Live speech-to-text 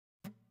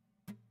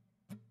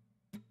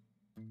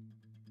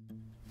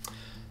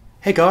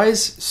Hey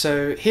guys,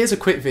 so here's a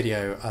quick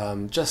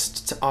video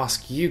just to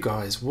ask you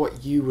guys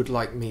what you would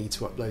like me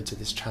to upload to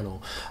this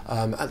channel.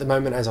 At the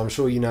moment, as I'm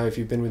sure you know if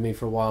you've been with me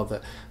for a while,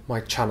 that my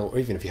channel, or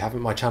even if you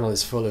haven't, my channel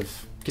is full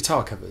of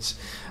guitar covers.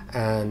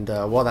 And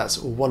while that's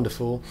all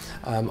wonderful,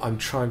 I'm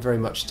trying very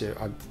much to,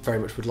 I very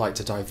much would like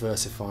to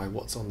diversify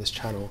what's on this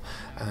channel.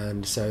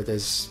 And so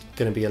there's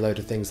going to be a load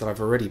of things that I've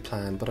already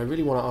planned, but I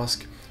really want to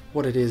ask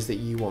what it is that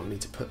you want me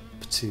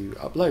to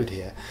upload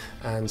here.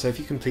 And so if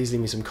you can please leave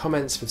me some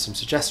comments with some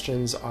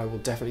suggestions, I will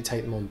definitely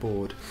take them on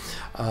board.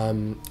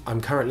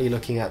 I'm currently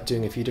looking at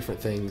doing a few different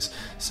things.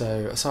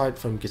 So aside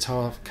from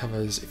guitar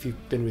covers, if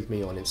you've been with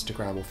me on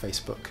Instagram or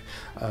Facebook,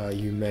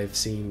 you may have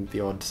seen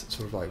the odd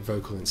sort of like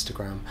vocal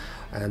Instagram,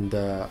 and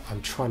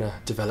I'm trying to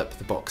develop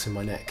the box in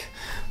my neck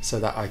so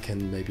that I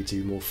can maybe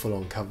do more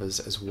full-on covers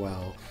as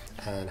well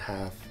and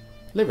have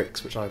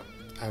lyrics, which I'm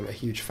a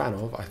huge fan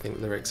of. I think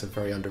lyrics are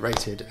very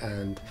underrated,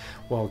 and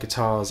while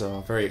guitars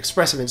are very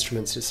expressive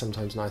instruments, it's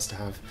sometimes nice to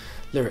have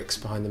lyrics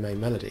behind the main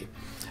melody.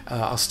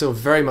 I'll still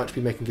very much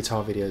be making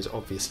guitar videos,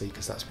 obviously,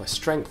 because that's my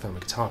strength. I'm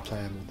a guitar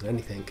player more than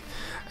anything,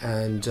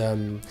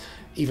 and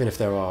even if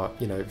there are,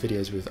 you know,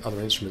 videos with other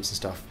instruments and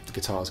stuff, the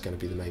guitar is going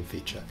to be the main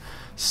feature.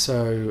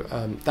 So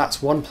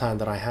that's one plan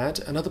that I had.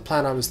 Another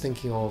plan I was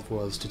thinking of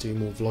was to do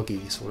more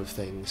vloggy sort of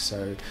things.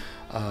 So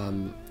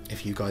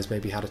if you guys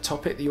maybe had a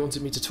topic that you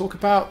wanted me to talk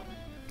about,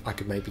 I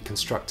could maybe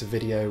construct a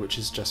video which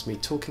is just me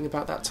talking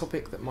about that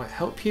topic that might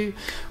help you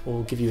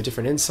or give you a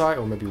different insight,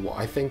 or maybe what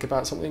I think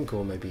about something,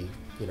 or maybe,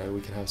 you know, we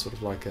can have sort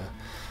of like a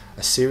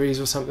series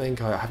or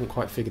something. I haven't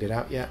quite figured it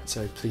out yet,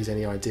 so please,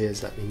 any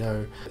ideas, let me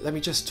know. Let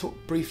me just talk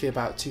briefly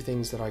about two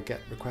things that I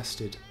get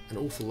requested an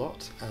awful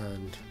lot,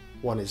 and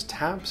one is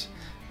tabs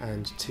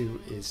and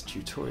two is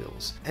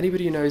tutorials.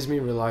 Anybody who knows me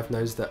in real life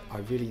knows that I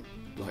really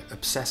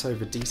obsess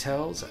over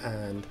details,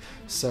 and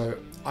so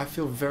I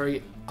feel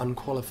very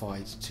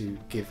unqualified to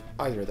give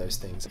either of those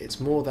things. It's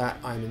more that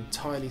I'm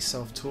entirely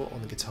self-taught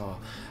on the guitar,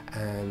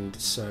 and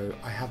so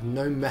I have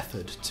no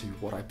method to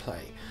what I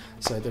play.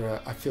 So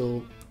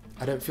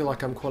I don't feel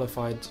like I'm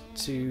qualified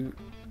to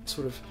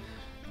sort of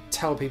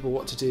tell people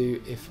what to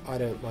do if I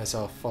don't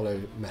myself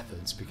follow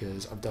methods,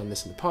 because I've done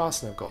this in the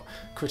past and I've got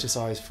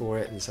criticised for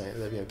it, and saying,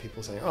 you know,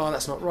 people saying, oh,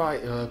 that's not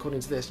right, according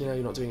to this, you know,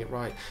 you're not doing it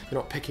right,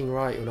 you're not picking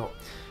right, you're not.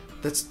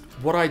 That's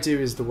what I do,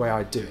 is the way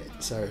I do it.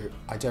 So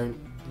I don't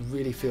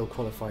really feel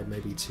qualified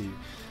maybe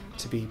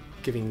to be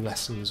giving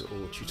lessons or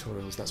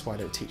tutorials. That's why I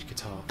don't teach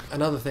guitar.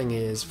 Another thing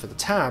is, for the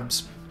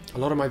tabs, a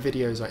lot of my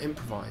videos are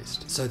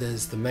improvised. So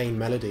there's the main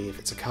melody if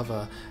it's a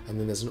cover, and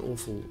then there's an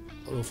awful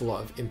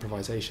lot of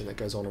improvisation that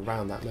goes on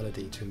around that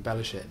melody to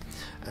embellish it.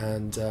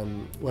 And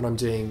when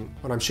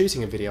I'm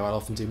shooting a video, I'll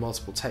often do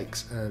multiple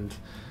takes, and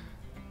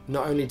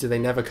not only do they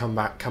never come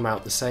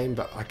out the same,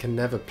 but I can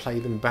never play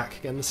them back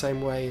again the same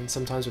way, and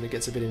sometimes when it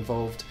gets a bit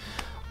involved,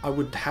 I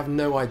would have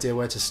no idea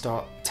where to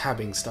start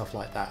tabbing stuff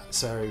like that.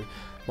 So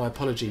my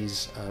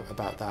apologies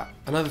about that.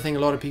 Another thing a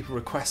lot of people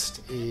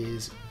request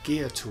is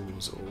gear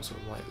tools, or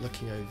sort of like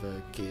looking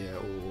over gear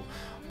or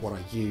what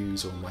I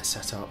use or my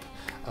setup.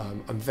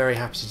 I'm very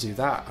happy to do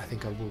that. I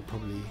think I will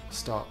probably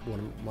start, one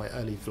of my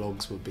early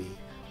vlogs will be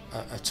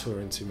a tour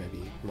into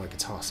maybe my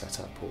guitar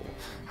setup or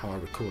how I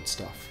record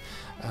stuff.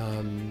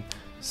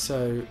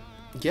 So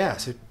yeah,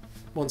 so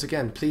once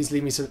again, please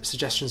leave me some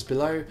suggestions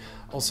below.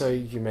 Also,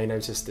 you may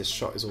notice this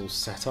shot is all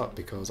set up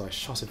because I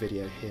shot a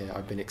video here.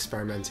 I've been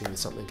experimenting with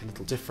something a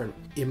little different.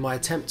 In my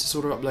attempt to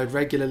sort of upload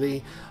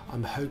regularly,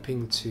 I'm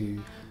hoping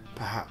to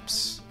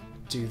perhaps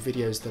do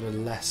videos that are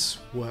less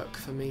work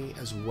for me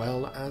as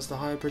well as the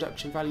higher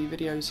production value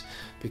videos,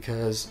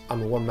 because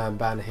I'm a one-man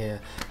band here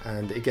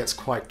and it gets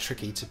quite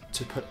tricky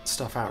to put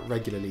stuff out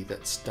regularly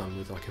that's done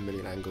with like a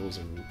million angles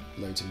and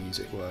loads of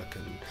music work.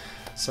 And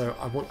so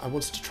I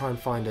wanted to try and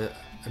find a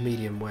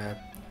medium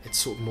where it's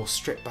sort of more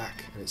stripped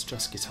back and it's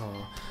just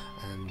guitar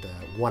and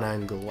one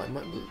angle, like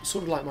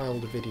sort of like my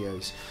older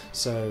videos.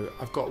 So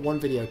I've got one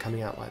video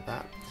coming out like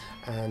that,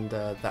 and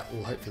that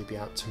will hopefully be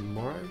out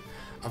tomorrow.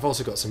 I've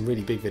also got some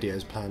really big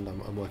videos planned.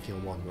 I'm working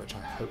on one which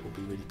I hope will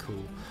be really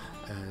cool,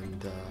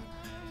 and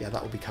yeah,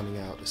 that will be coming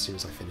out as soon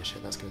as I finish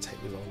it. That's going to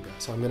take me longer.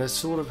 So I'm going to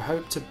sort of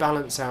hope to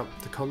balance out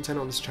the content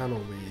on this channel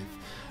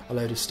with a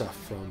load of stuff,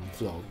 from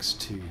vlogs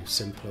to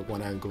simpler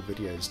one-angle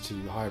videos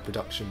to higher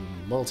production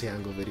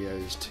multi-angle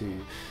videos to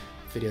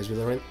videos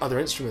with other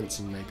instruments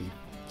and maybe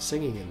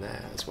singing in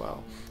there as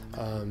well.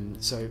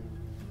 So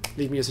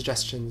leave me your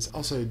suggestions.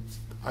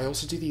 I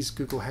also do these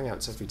Google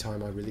Hangouts every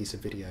time I release a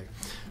video.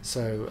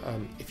 So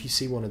if you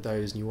see one of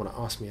those and you want to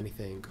ask me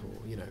anything,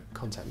 or, you know,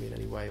 contact me in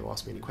any way or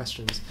ask me any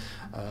questions,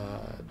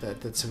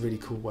 that's a really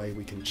cool way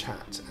we can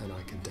chat and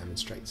I can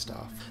demonstrate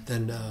stuff.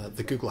 Then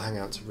the Google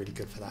Hangouts are really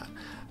good for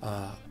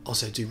that.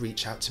 Also, do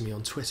reach out to me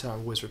on Twitter. I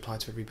always reply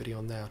to everybody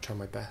on there. I'll try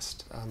my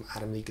best.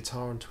 Adam Lee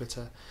Guitar on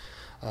Twitter.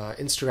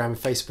 Instagram and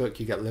Facebook,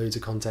 you get loads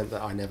of content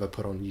that I never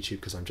put on YouTube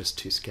because I'm just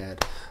too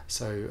scared.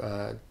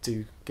 So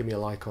do give me a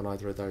like on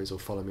either of those, or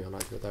follow me on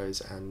either of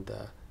those, and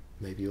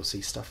maybe you'll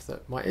see stuff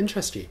that might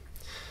interest you.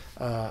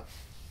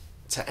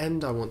 to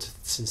end, I want to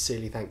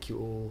sincerely thank you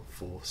all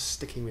for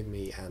sticking with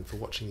me and for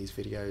watching these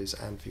videos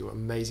and for your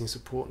amazing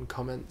support and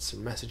comments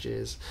and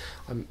messages.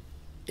 I'm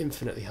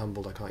infinitely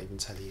humbled, I can't even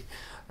tell you.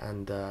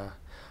 And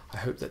I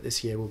hope that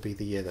this year will be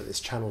the year that this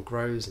channel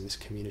grows and this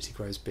community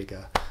grows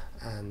bigger.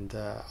 And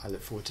I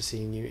look forward to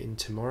seeing you in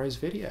tomorrow's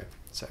video.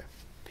 So,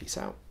 peace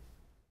out.